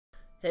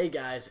Hey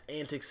guys,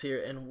 Antics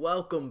here, and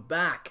welcome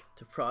back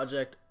to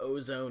Project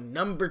Ozone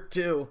number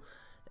 2.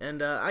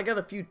 And I got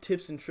a few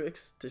tips and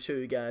tricks to show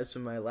you guys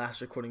from my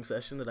last recording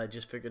session that I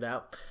just figured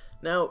out.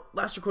 Now,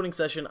 last recording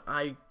session,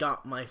 I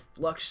got my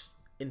Flux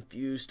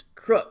infused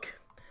crook.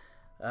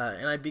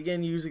 And I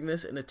began using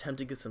this in an attempt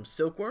to get some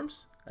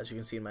silkworms. As you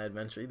can see in my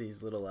inventory,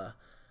 these little, in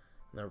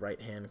the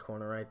right-hand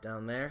corner right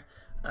down there.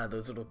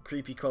 Those little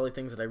creepy crawly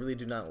things that I really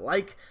do not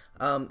like.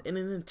 In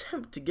an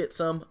attempt to get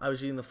some, I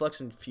was using the Fluxed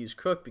infused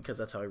crook because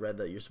that's how I read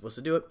that you're supposed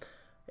to do it.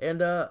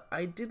 And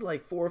I did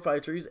like 4 or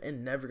 5 trees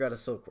and never got a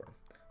silkworm.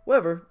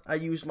 However, I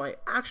used my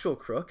actual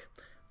crook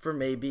for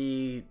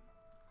maybe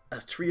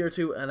a tree or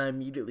 2 and I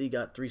immediately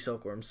got 3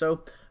 silkworms.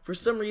 So for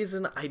some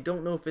reason, I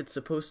don't know if it's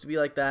supposed to be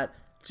like that.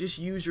 Just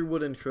use your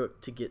wooden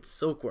crook to get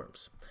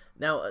silkworms.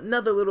 Now,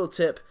 another little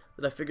tip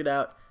that I figured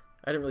out,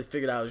 I didn't really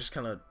figure it out, it was just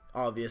kind of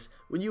obvious.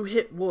 When you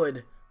hit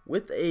wood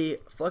with a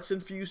Flux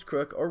infused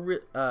crook,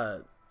 or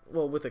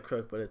well, with a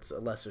crook, but it's to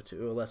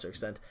a lesser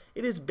extent,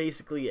 it is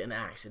basically an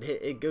axe.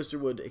 It goes through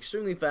wood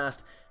extremely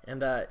fast,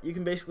 and you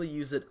can basically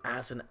use it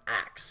as an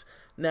axe.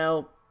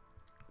 Now,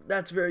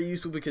 that's very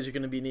useful because you're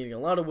going to be needing a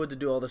lot of wood to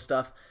do all this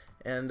stuff,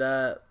 and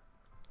I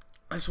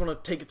just want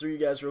to take it through you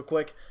guys real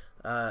quick.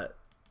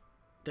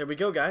 There we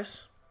go,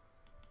 guys.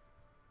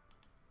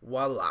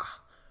 Voila.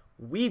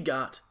 We've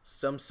got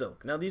some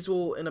silk. Now these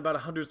will, in about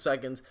 100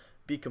 seconds,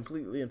 be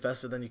completely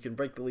infested. Then you can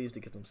break the leaves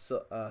to get some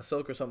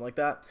silk or something like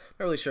that.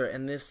 Not really sure.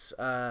 And this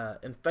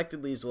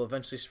infected leaves will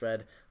eventually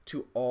spread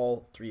to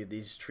all 3 of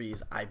these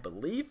trees, I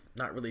believe.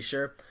 Not really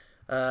sure.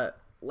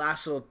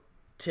 Last little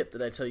tip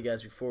that I tell you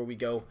guys before we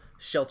go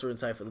shelter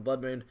inside for the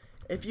blood moon.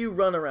 If you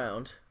run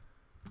around...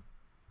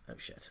 Oh,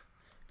 shit.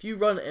 If you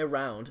run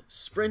around,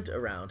 sprint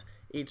around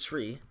a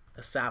tree,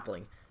 a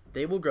sapling,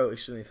 they will grow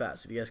extremely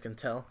fast. If you guys can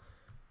tell,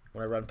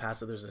 when I run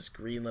past it, there's this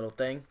green little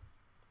thing.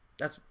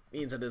 That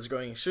means that it's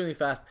growing extremely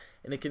fast,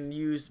 and it can be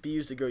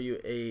used to grow you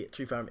a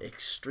tree farm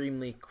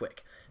extremely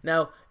quick.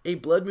 Now, a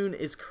blood moon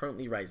is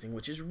currently rising,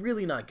 which is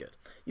really not good.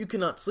 You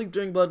cannot sleep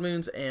during blood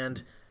moons,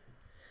 and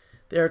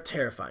they are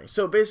terrifying.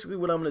 So basically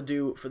what I'm going to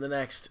do for the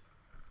next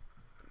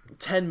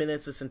 10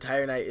 minutes this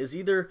entire night is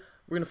either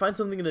we're going to find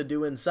something to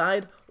do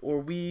inside, or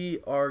we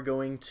are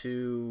going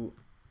to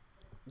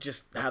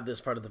just have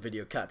this part of the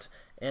video cut.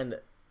 And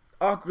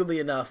awkwardly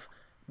enough,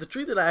 the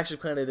tree that I actually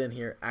planted in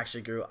here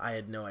actually grew. I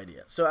had no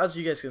idea. So as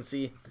you guys can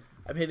see,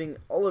 I'm hitting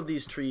all of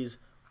these trees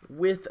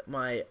with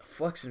my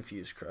Flux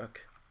infused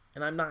crook,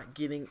 and I'm not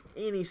getting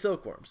any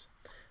silkworms.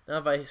 Now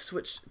if I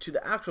switch to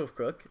the actual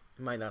crook,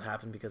 it might not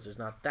happen because there's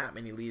not that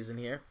many leaves in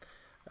here.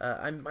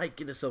 I might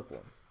get a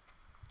silkworm.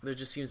 There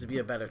just seems to be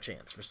a better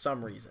chance for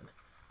some reason.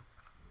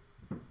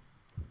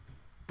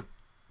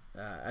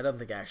 I don't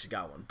think I actually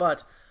got one,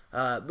 but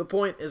the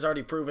point is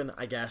already proven,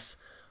 I guess,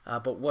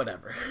 but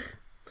whatever.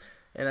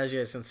 And as you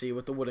guys can see,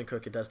 with the wooden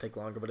crook, it does take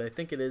longer, but I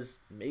think it is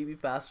maybe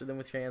faster than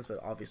with your hands, but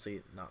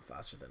obviously not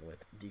faster than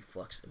with the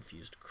Flux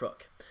infused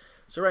crook.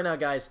 So right now,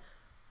 guys,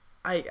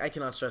 I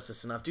cannot stress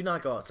this enough. Do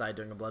not go outside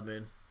during a blood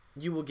moon.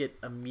 You will get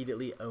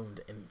immediately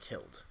owned and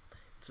killed.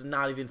 It's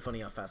not even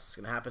funny how fast it's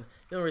going to happen.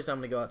 The only reason I'm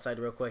going to go outside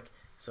real quick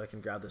so I can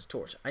grab this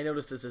torch. I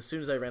noticed this as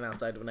soon as I ran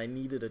outside when I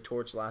needed a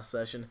torch last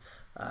session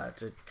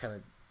to kind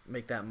of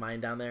make that mine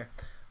down there.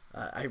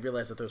 I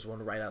realized that there was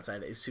one right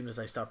outside as soon as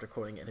I stopped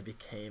recording, and it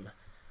became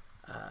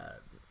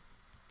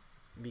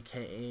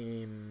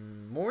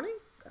morning.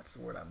 That's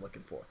the word I'm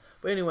looking for.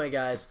 But anyway,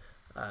 guys,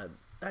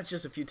 that's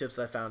just a few tips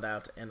that I found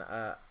out, and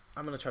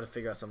I'm gonna try to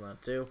figure out something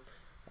to do.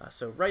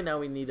 So right now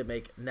we need to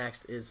make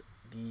next is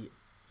the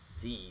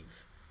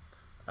sieve,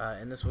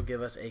 and this will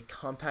give us a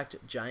compact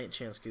giant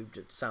chance cube.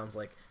 It sounds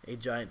like a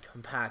giant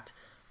compact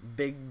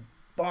big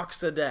box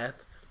to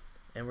death,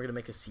 and we're gonna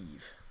make a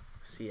sieve.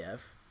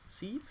 Sieve.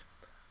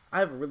 I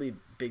have really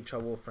big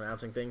trouble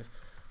pronouncing things.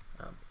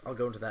 I'll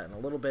go into that in a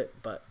little bit,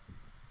 but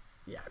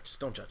yeah, just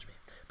don't judge me.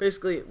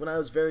 Basically, when I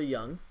was very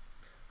young,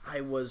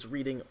 I was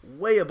reading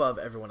way above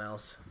everyone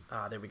else.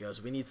 There we go.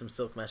 So we need some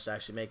silk mesh to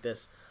actually make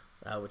this,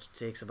 which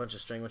takes a bunch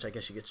of string, which I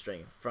guess you get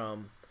string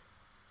from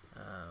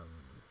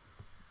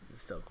the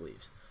silk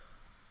leaves.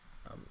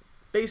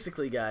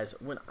 Basically, guys,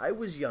 when I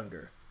was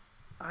younger,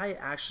 I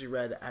actually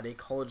read at a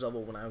college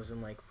level when I was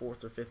in like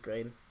 4th or 5th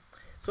grade.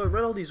 So I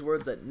read all these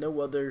words that no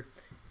other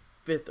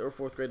 5th or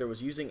 4th grader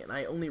was using, and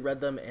I only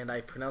read them and I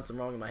pronounced them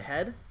wrong in my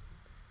head,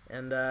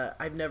 and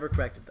I've never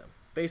corrected them.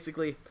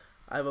 Basically,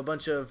 I have a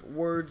bunch of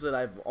words that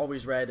I've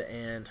always read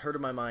and heard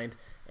in my mind,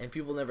 and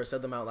people never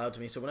said them out loud to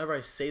me, so whenever I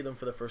say them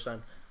for the first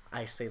time,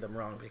 I say them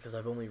wrong because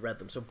I've only read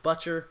them. So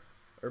butcher,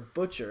 or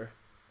butcher,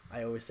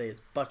 I always say it's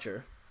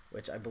butcher,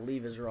 which I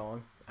believe is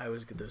wrong. I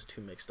always get those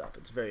 2 mixed up.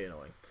 It's very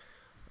annoying.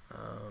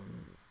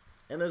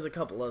 And there's a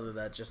couple other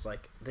that just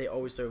like, they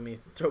always throw me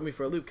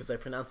for a loop because I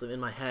pronounce them in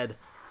my head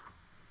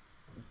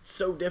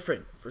so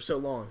different for so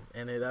long,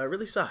 and it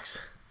really sucks.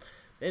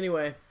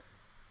 Anyway,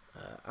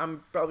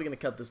 I'm probably going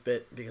to cut this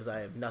bit because I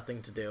have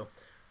nothing to do.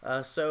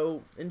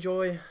 So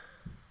enjoy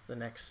the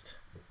next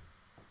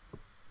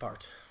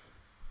part.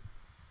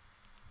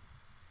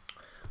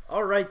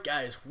 Alright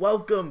guys,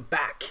 welcome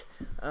back.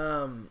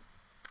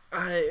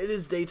 It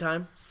is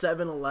daytime,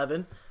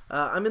 7:11.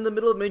 I'm in the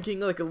middle of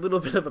making like a little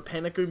bit of a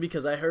panic room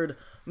because I heard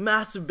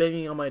massive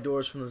banging on my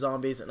doors from the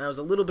zombies, and I was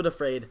a little bit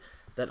afraid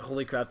that,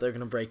 holy crap, they're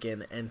gonna break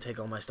in and take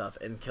all my stuff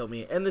and kill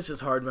me. And this is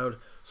hard mode,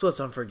 so let's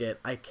not forget,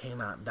 I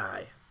cannot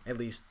die, at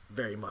least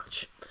very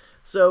much.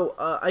 So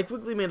I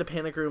quickly made a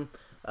panic room,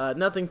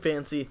 nothing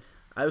fancy.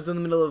 I was in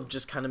the middle of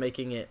just kind of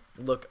making it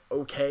look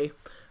okay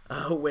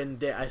when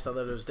I saw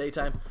that it was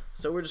daytime.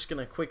 So we're just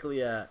gonna quickly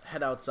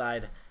head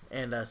outside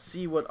and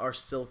see what our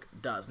silk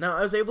does. Now,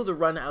 I was able to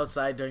run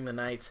outside during the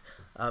night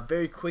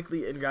very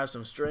quickly and grab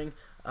some string.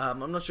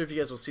 I'm not sure if you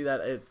guys will see that.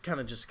 It kind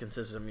of just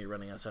consisted of me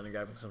running outside and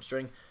grabbing some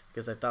string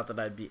because I thought that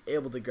I'd be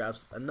able to grab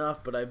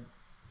enough, but I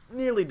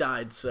nearly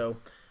died, so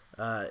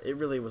it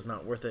really was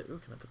not worth it.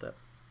 Ooh, can I put that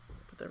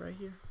right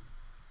here?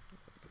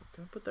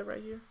 Can I put that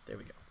right here? There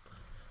we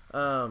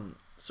go.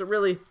 So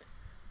really,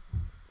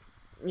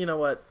 you know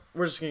what?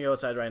 We're just going to go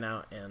outside right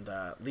now and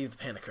leave the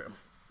panic room.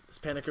 This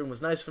panic room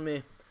was nice for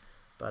me,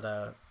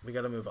 but we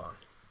got to move on.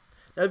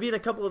 Now, I've eaten a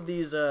couple of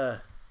these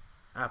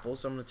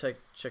apples, so I'm going to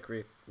check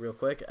real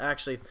quick.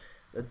 Actually,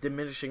 the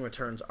diminishing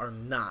returns are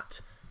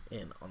not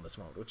in on this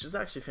mode, which is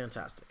actually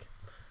fantastic.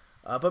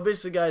 But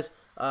basically, guys,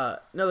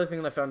 another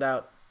thing that I found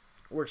out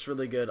works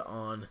really good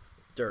on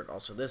dirt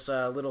also. This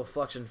little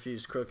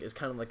Fluxed Crook is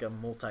kind of like a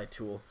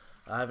multi-tool.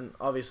 I haven't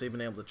obviously been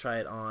able to try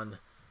it on...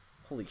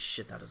 Holy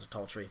shit, that is a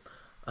tall tree.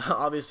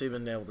 Obviously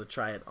been able to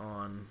try it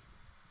on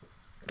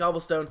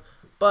cobblestone,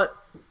 but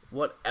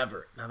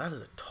whatever. Now that is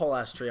a tall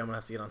ass tree. I'm gonna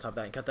have to get on top of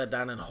that and cut that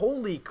down, and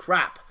holy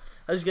crap,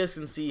 as you guys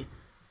can see,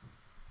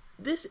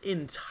 this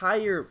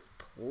entire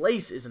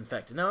place is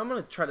infected. Now I'm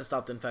gonna try to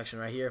stop the infection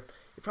right here.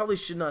 It probably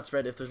should not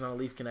spread if there's not a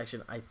leaf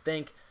connection, I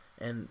think.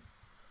 And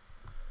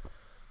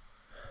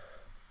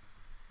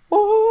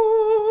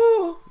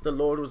oh, the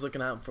Lord was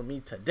looking out for me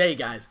today,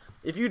 guys.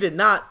 If you did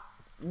not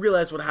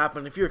realize what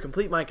happened, if you're a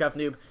complete Minecraft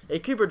noob, a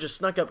creeper just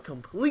snuck up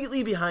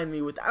completely behind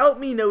me without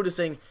me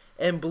noticing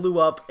and blew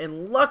up,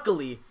 and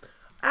luckily,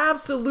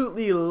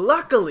 absolutely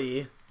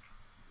luckily,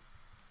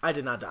 I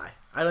did not die.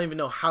 I don't even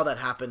know how that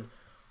happened.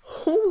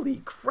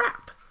 Holy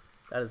crap,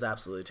 that is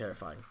absolutely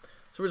terrifying.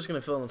 So we're just gonna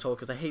fill in this hole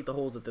because I hate the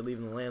holes that they leave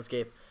in the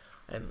landscape,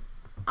 and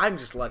I'm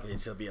just lucky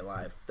to be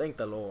alive, thank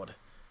the Lord.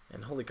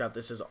 And holy crap,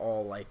 this is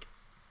all like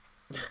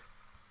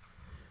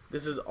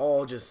this is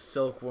all just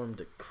silkworm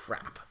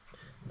crap.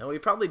 Now, we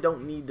probably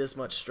don't need this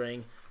much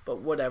string,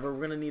 but whatever.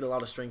 We're going to need a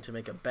lot of string to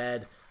make a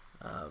bed.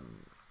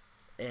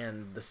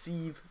 And the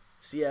sieve,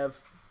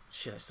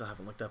 shit, I still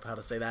haven't looked up how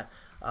to say that.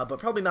 But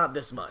probably not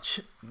this much,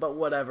 but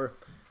whatever.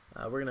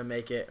 We're going to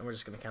make it, and we're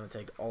just going to kind of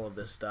take all of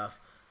this stuff.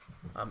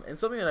 And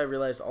something that I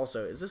realized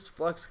also is this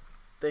flux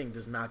thing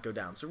does not go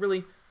down. So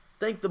really,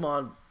 thank the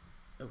mod.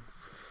 Oh,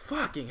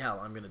 fucking hell,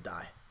 I'm going to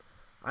die.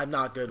 I'm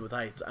not good with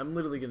heights. I'm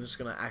literally just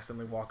going to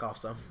accidentally walk off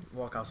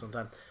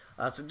sometime.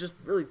 So just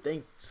really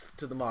thanks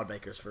to the mod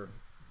makers for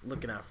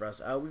looking out for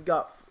us.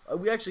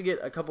 We actually get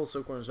a couple of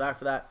silkworms back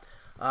for that,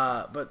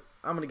 but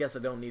I'm gonna guess I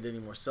don't need any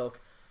more silk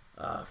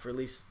for at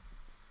least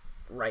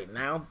right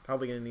now.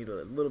 Probably gonna need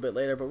a little bit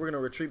later, but we're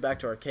gonna retreat back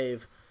to our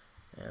cave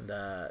and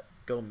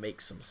go make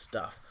some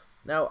stuff.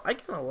 Now I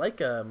kind of like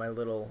my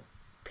little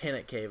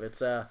panic cave.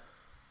 It's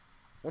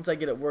once I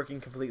get it working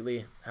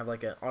completely, have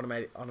like an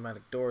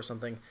automatic door or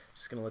something.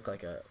 Just gonna look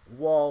like a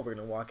wall. We're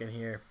gonna walk in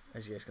here,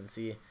 as you guys can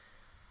see.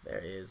 There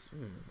is,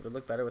 would it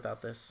look better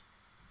without this?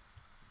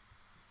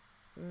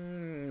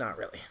 Not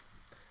really.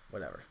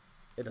 Whatever.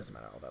 It doesn't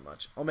matter all that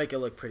much. I'll make it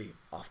look pretty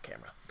off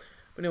camera.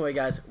 But anyway,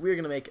 guys, we're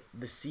going to make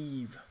the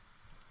sieve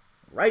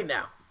right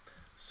now.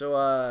 So,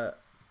 I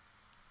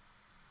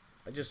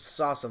just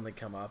saw something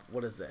come up.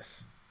 What is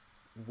this?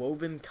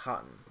 Woven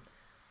cotton.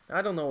 Now,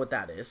 I don't know what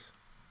that is.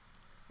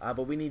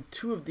 But we need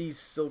 2 of these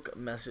silk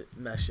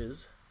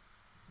meshes.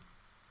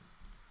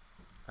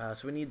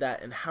 So we need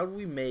that. And how do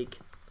we make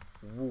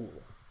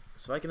wool?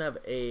 So if I can have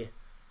a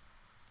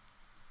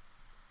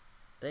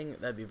thing,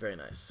 that'd be very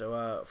nice.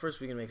 So first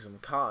we can make some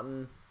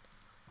cotton.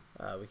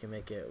 We can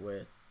make it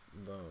with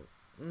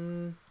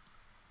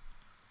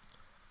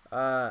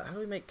how do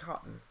we make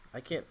cotton? I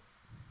can't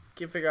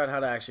figure out how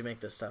to actually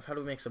make this stuff. How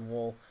do we make some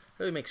wool?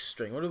 How do we make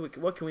string?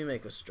 What can we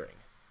make with string?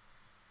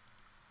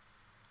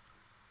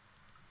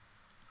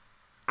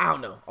 I don't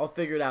know. I'll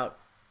figure it out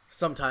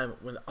sometime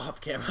when off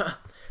camera.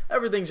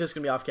 Everything's just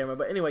gonna be off camera.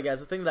 But anyway,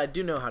 guys, the thing that I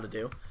do know how to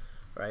do,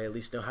 or I at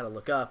least know how to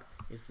look up,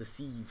 is the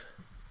sieve.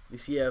 The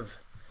sieve.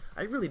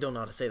 I really don't know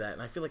how to say that,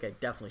 and I feel like I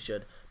definitely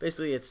should.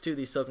 Basically, it's 2 of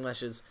these silk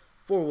meshes,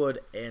 4 wood,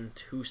 and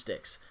 2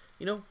 sticks.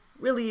 You know,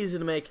 really easy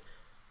to make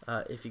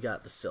if you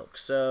got the silk.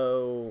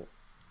 So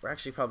we're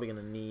actually probably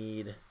gonna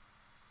need.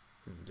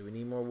 Do we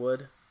need more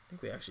wood? I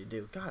think we actually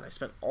do. God, I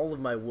spent all of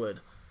my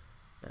wood.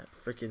 That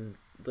freaking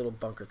little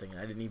bunker thing, and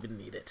I didn't even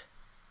need it.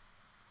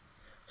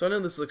 So I know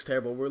this looks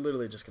terrible. We're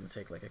literally just gonna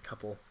take like a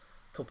couple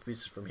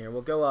pieces from here.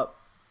 We'll go up.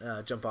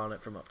 Jump on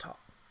it from up top,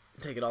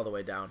 take it all the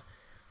way down,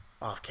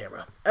 off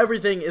camera.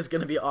 Everything is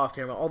going to be off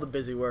camera, all the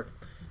busy work,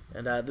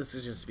 and this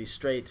is just be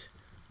straight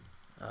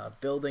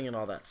building and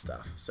all that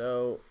stuff.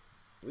 So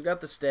we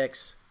got the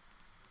sticks.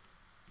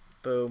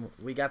 Boom.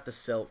 We got the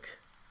silk.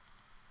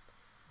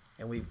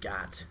 And we've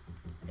got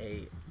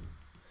a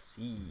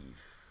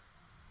sieve.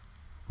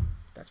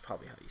 That's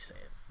probably how you say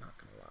it. Not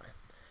going to lie.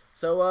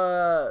 So,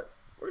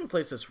 we're going to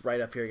place this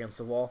right up here against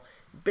the wall.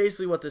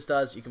 Basically what this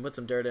does, you can put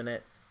some dirt in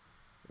it.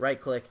 Right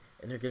click.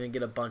 And you're going to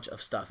get a bunch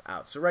of stuff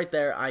out. So right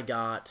there, I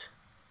got...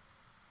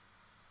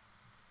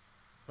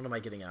 What am I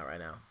getting out right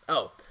now?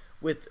 Oh,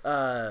 with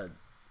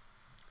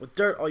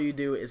dirt, all you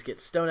do is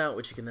get stone out,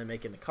 which you can then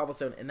make into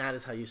cobblestone, and that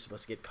is how you're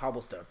supposed to get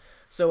cobblestone.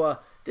 So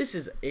this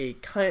is a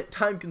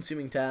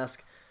time-consuming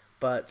task,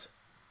 but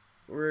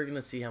we're going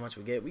to see how much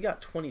we get. We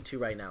got 22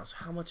 right now, so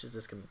how much is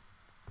this going to...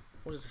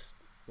 What is this?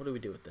 What do we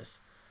do with this?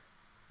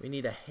 We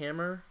need a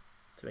hammer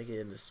to make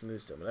it into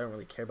smooth stone, but I don't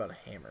really care about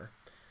a hammer.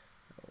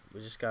 We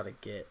just got to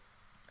get...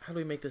 How do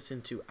we make this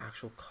into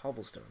actual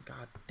cobblestone?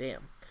 God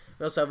damn.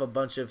 We also have a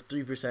bunch of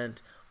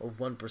 3% or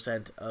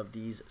 1% of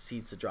these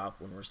seeds to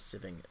drop when we're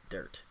sieving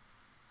dirt.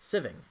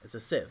 Sieving. It's a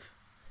sieve.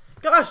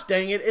 Gosh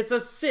dang it, it's a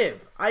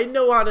sieve. I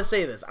know how to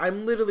say this.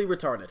 I'm literally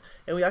retarded.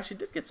 And we actually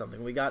did get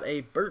something. We got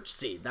a birch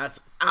seed. That's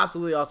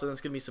absolutely awesome.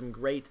 That's going to be some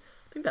great...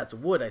 I think that's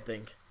wood, I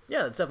think.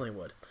 Yeah, that's definitely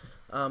wood.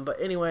 But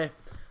anyway,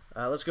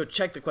 let's go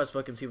check the quest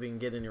book and see if we can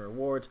get any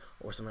rewards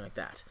or something like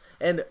that.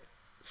 And...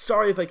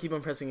 Sorry if I keep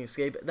on pressing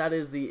escape. That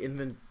is the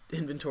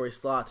inventory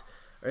slot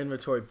or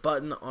inventory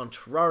button on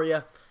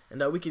Terraria,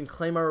 and we can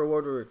claim our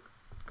reward or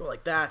go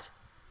like that.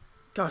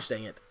 Gosh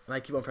dang it! And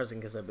I keep on pressing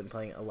because I've been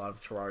playing a lot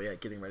of Terraria,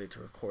 getting ready to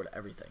record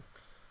everything.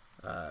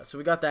 So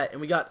we got that, and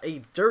we got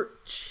a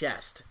dirt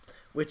chest,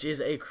 which is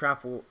a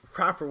crap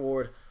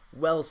reward.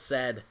 Well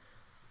said,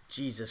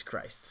 Jesus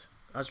Christ!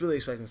 I was really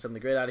expecting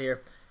something great out of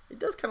here. It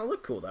does kind of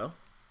look cool though.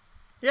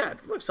 Yeah,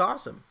 it looks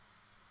awesome.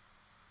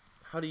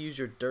 How to use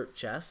your dirt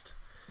chest?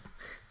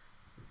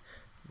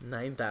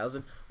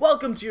 9,000.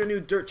 Welcome to your new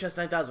Dirt Chest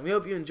 9000. We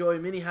hope you enjoy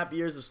many happy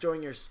years of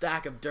storing your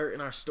stack of dirt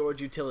in our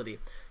storage utility.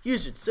 You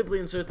should simply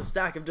insert the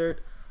stack of dirt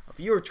of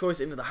your choice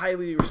into the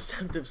highly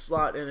receptive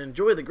slot and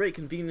enjoy the great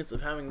convenience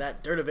of having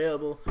that dirt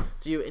available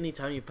to you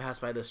anytime you pass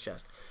by this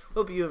chest.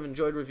 Hope you have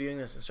enjoyed reviewing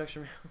this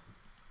instruction.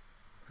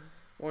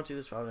 Warranty: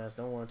 this product has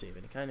no warranty of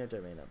any kind. Your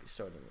dirt may not be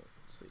stored in the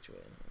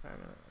situated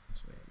environment.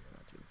 May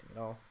not do anything at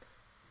all.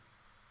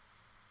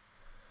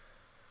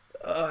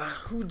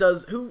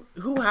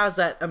 Who has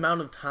that amount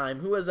of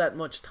time? Who has that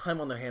much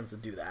time on their hands to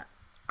do that?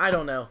 I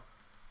don't know.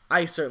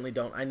 I certainly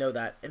don't. I know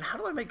that. And how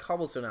do I make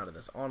cobblestone out of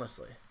this,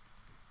 honestly?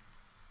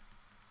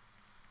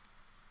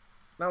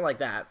 Not like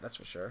that, that's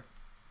for sure.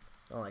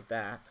 Not like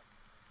that.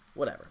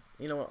 Whatever.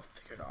 You know what? I'll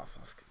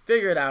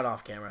figure it out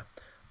off camera.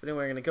 But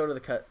anyway, we're going to go to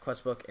the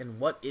quest book, and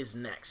what is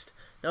next?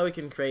 Now we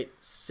can create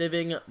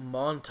sieving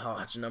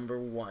montage number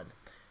 1.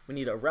 We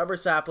need a rubber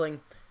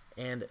sapling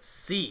and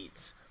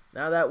seeds.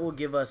 Now that will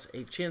give us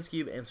a chance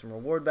cube and some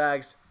reward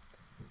bags.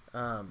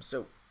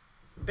 So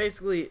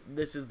basically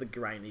this is the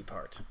grindy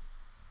part.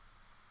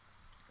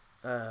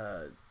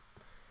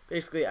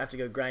 Basically I have to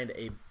go grind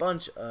a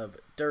bunch of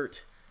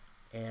dirt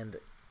and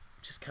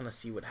just kind of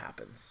see what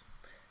happens.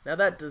 Now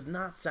that does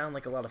not sound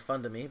like a lot of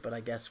fun to me, but I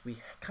guess we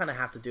kind of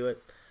have to do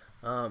it.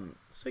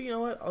 So you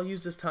know what? I'll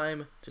use this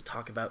time to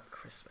talk about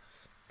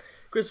Christmas.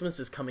 Christmas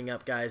is coming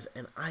up, guys,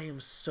 and I am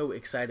so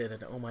excited,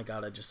 and oh my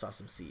god, I just saw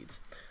some seeds.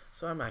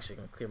 So I'm actually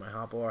going to clear my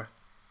hotbar.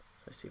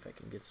 Let's see if I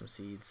can get some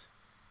seeds.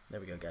 There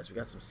we go, guys. We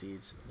got some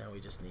seeds. Now we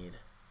just need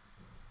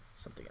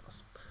something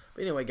else.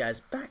 But anyway,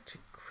 guys, back to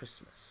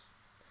Christmas.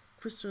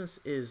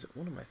 Christmas is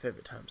one of my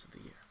favorite times of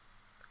the year.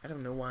 I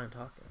don't know why I'm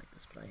talking like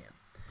this, but I am.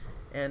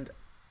 And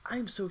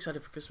I'm so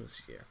excited for Christmas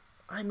this year.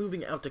 I'm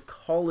moving out to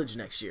college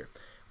next year,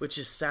 which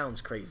just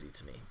sounds crazy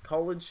to me.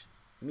 College?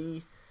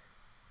 Me?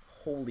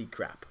 Holy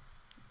crap.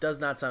 Does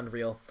not sound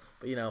real,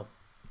 but you know,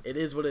 it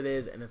is what it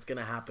is, and it's going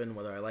to happen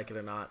whether I like it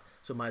or not,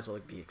 so might as well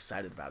be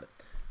excited about it.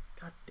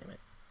 God damn it.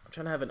 I'm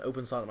trying to have an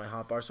open slot in my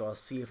hotbar, so I'll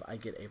see if I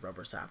get a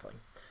rubber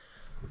sapling.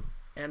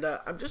 And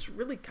I'm just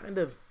really kind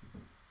of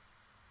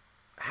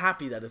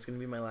happy that it's going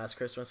to be my last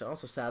Christmas, and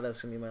also sad that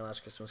it's going to be my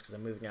last Christmas because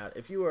I'm moving out.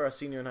 If you are a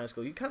senior in high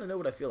school, you kind of know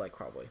what I feel like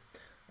probably,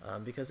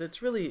 because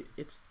it's really,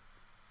 it's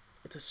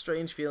a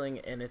strange feeling,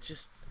 and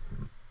it's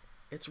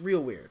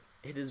real weird.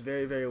 It is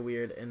very, very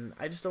weird, and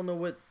I just don't know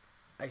what...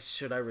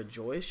 Should I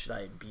rejoice? Should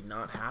I be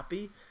not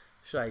happy?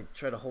 Should I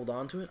try to hold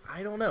on to it?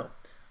 I don't know.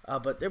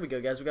 But there we go,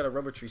 guys. We got a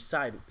rubber tree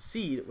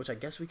seed, which I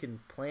guess we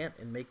can plant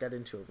and make that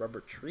into a rubber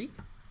tree.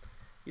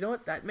 You know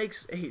what? That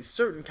makes a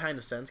certain kind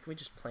of sense. Can we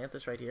just plant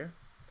this right here?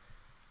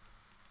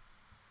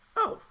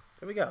 Oh,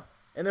 there we go.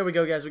 And there we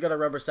go, guys. We got a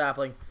rubber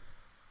sapling.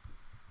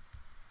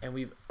 And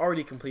we've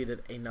already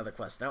completed another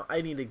quest. Now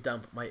I need to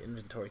dump my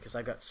inventory because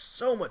I've got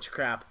so much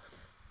crap.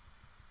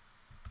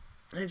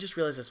 And I just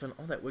realized I spent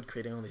all that wood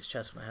creating all these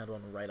chests when I had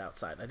one right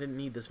outside. I didn't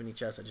need this many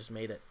chests. I just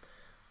made it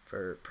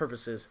for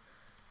purposes.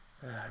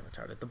 I'm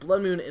retarded. The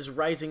blood moon is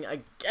rising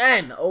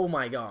again. Oh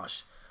my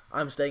gosh.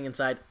 I'm staying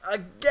inside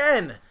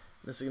again.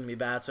 This is going to be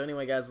bad. So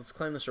anyway, guys, let's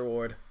claim this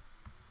reward.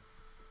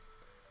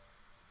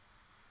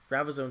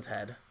 Grab Ozone's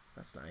head.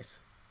 That's nice.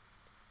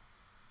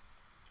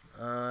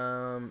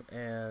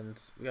 And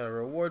we got a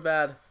reward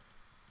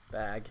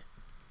bag.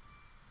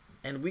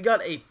 And we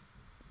got a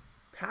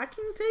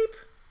packing tape?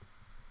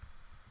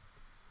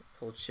 Let's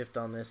hold shift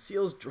on this.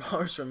 Seals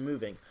drawers from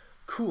moving.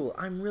 Cool,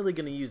 I'm really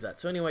going to use that.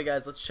 So anyway,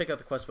 guys, let's check out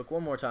the quest book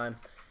one more time.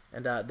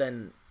 And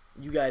then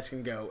you guys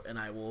can go, and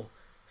I will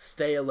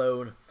stay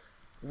alone,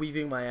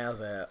 weeping my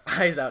eyes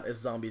out as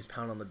zombies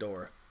pound on the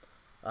door.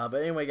 But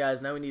anyway,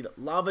 guys, now we need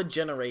lava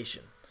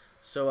generation.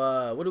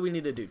 So what do we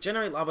need to do?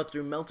 Generate lava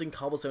through melting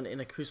cobblestone in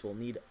a crucible.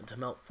 Need to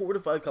melt 4 to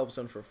 5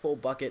 cobblestone for a full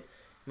bucket.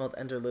 Melt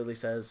ender, Lily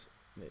says.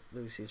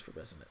 Lily sees for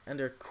president.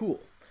 Ender,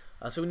 cool.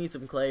 So we need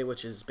some clay,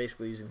 which is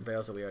basically using the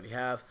barrels that we already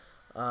have.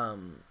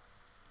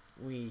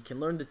 We can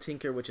learn to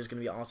tinker, which is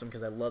going to be awesome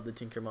because I love the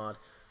tinker mod.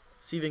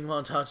 Sieving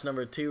montage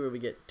number 2, where we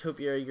get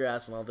topiary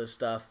grass and all this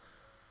stuff.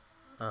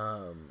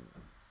 I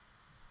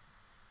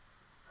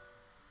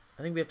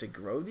think we have to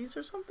grow these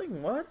or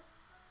something. What?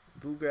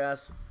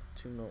 Bluegrass,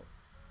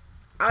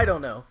 I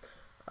don't know.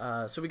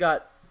 So we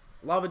got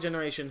lava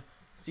generation,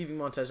 sieving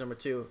montage number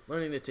 2,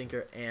 learning to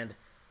tinker, and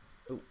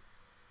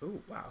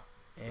ooh, wow,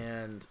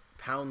 and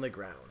pound the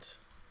ground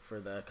for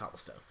the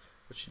cobblestone,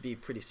 which should be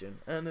pretty soon.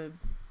 And then,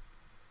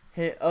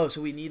 hey, oh,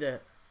 so we need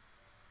a.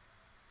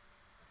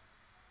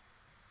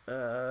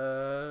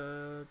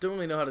 Don't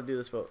really know how to do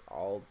this, but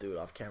I'll do it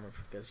off camera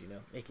because, you know,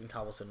 making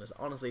cobblestone is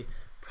honestly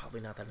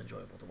probably not that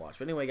enjoyable to watch.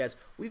 But anyway, guys,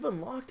 we've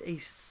unlocked a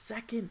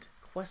second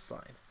quest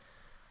line.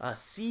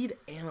 Seed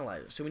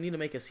analyzer. So we need to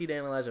make a seed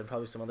analyzer and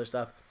probably some other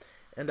stuff.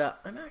 And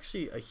I'm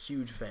actually a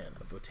huge fan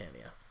of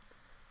Botania.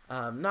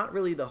 Not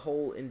really the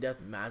whole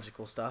in-depth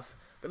magical stuff,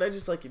 but I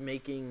just like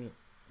making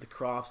the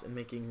crops and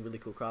making really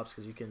cool crops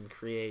because you can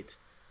create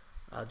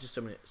just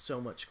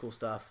so much cool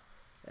stuff.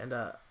 And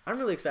I'm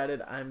really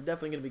excited. I'm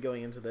definitely going to be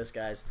going into this,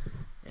 guys.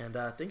 And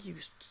thank you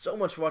so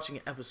much for watching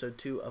episode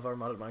 2 of our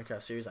modded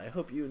Minecraft series. I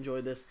hope you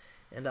enjoyed this,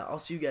 and I'll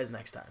see you guys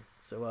next time.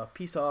 So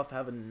peace off.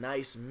 Have a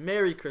nice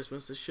Merry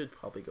Christmas. This should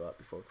probably go out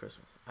before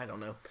Christmas. I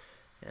don't know.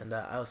 And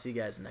I'll see you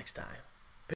guys next time.